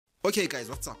Okay guys,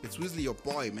 what's up? It's Weasley, your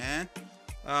boy, man.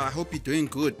 I hope you're doing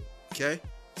good. Okay,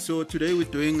 so today we're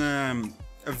doing a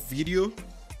video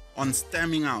on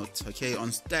stemming out. Okay,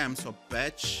 on stems or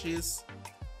batches.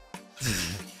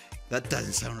 That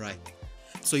doesn't sound right.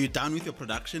 So you're done with your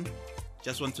production,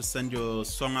 just want to send your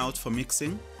song out for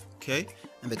mixing. Okay,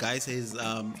 and the guy says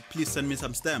please send me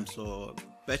some stems or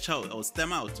batch out or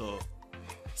stem out or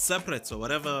separates or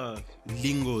whatever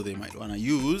lingo they might want to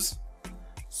use.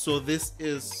 So this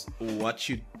is what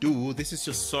you do. This is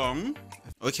your song.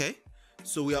 Okay,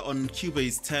 so we are on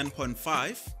Cubase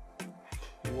 10.5.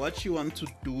 What you want to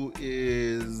do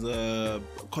is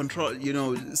control,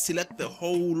 select the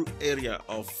whole area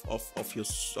of your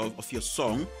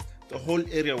song, the whole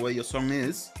area where your song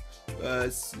is.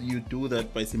 You do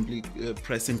that by simply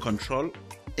pressing Control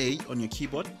A on your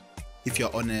keyboard. If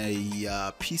you're on a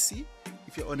PC,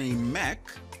 if you're on a Mac,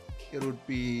 it would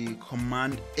be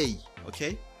Command A.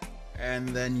 Okay, and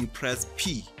then you press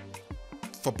P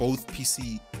for both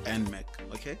PC and Mac.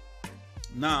 Okay,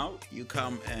 now you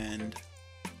come and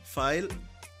file,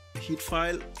 hit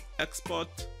file,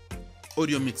 export,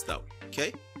 audio mix down.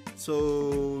 Okay,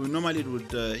 so normally it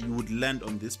would you would land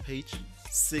on this page,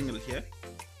 single here.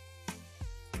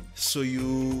 So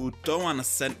you don't want to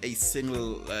send a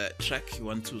single track, you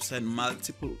want to send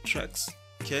multiple tracks.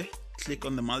 Okay, click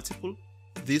on the multiple.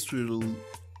 This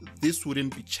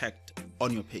wouldn't be checked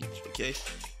on your page. Okay,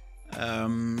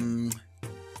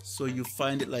 so you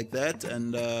find it like that,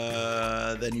 and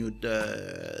then you'd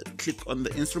click on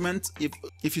the instrument.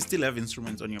 If you still have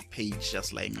instruments on your page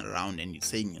just lying around and you're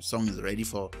saying your song is ready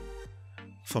for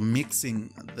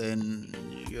mixing, then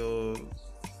your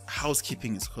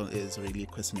housekeeping is really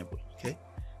questionable. Okay,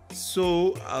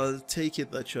 so I'll take it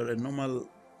that you're a normal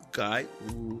guy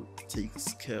who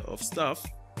takes care of stuff.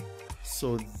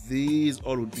 So these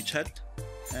all would be checked,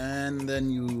 and then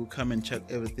you come and check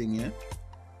everything here.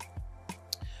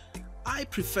 I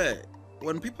prefer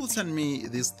when people send me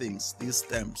these things, these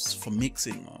stems for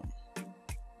mixing.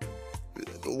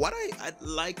 What I'd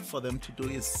like for them to do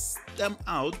is stem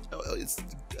out,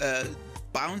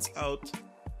 bounce out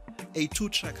a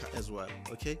 2-tracker as well.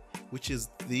 Okay, which is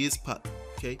this part.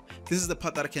 Okay, this is the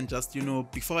part that I can just,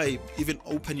 before I even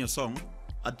open your song,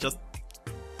 I'd just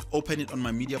open it on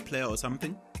my media player or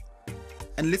something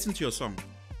and listen to your song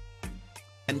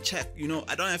and check.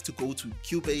 I don't have to go to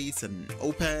Cubase and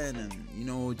open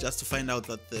and just to find out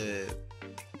that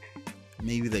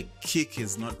maybe the kick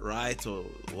is not right or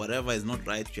whatever is not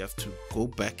right. You have to go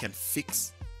back and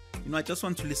fix. I just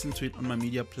want to listen to it on my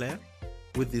media player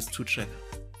with this 2-tracker.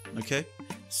 Okay,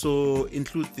 so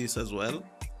include this as well.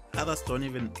 Others don't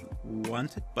even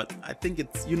want it, but I think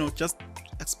it's, just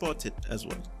export it as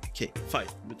well. Okay, fine,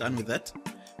 we're done with that.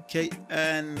 Okay,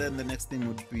 and then the next thing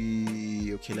would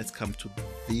be, okay, let's come to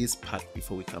this part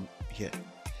before we come here.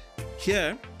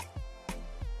 Here,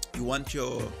 you want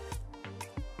your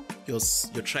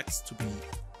tracks to be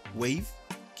wave.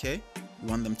 Okay, you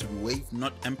want them to be wave,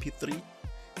 not MP3,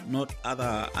 not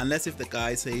other, unless if the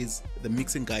guy says, the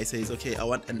mixing guy says, okay, I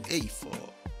want an A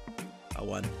I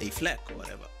want a flag or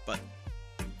whatever, but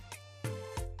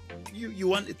you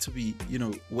want it to be,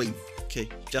 wave. Okay,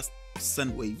 just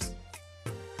send waves.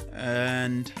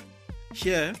 And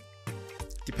here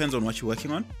depends on what you're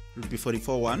working on. It would be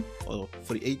 44.1 or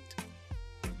 48.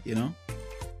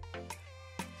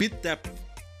 Bit depth,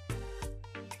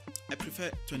 I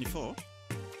prefer 24,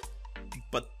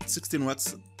 but 16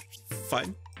 watts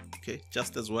fine. Okay,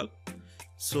 just as well.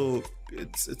 So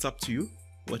it's up to you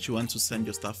what you want to send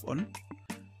your stuff on.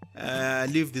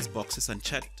 Leave these boxes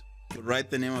unchecked. Write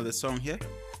the name of the song here,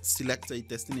 select a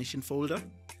destination folder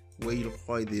where you'll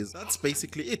apply this. That's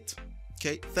basically it.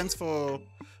 Okay, thanks for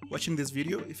watching this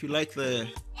video. If you like the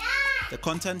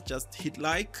content, just hit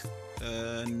like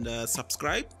and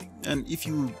subscribe. And if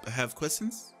you have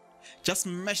questions, just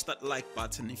smash that like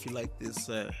button if you like this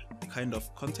kind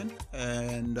of content,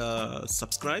 and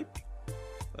subscribe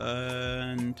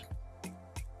and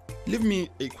leave me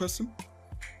a question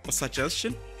or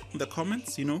suggestion in the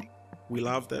comments. We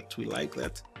love that, we like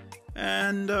that.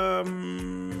 And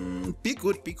be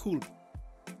good, be cool.